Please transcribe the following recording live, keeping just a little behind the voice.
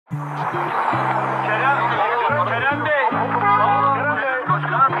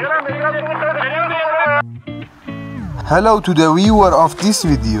Hello to the viewer of this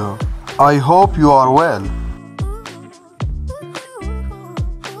video. I hope you are well.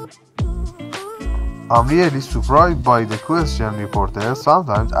 I'm really surprised by the question reporters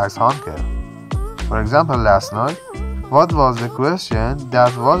sometimes ask Hunker. For example, last night, what was the question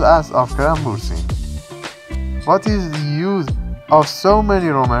that was asked of kerem bursim? What is the use of so many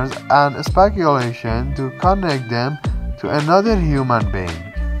rumors and speculation to connect them to another human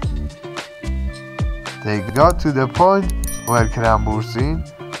being? They got to the point where kerem bursim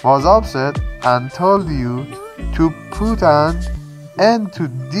was upset and told you to put an end to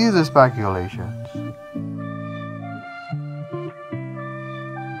these speculations.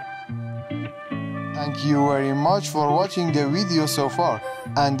 Thank you very much for watching the video so far,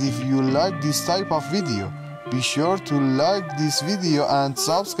 and if you like this type of video, be sure to like this video and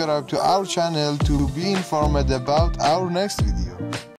subscribe to our channel to be informed about our next video.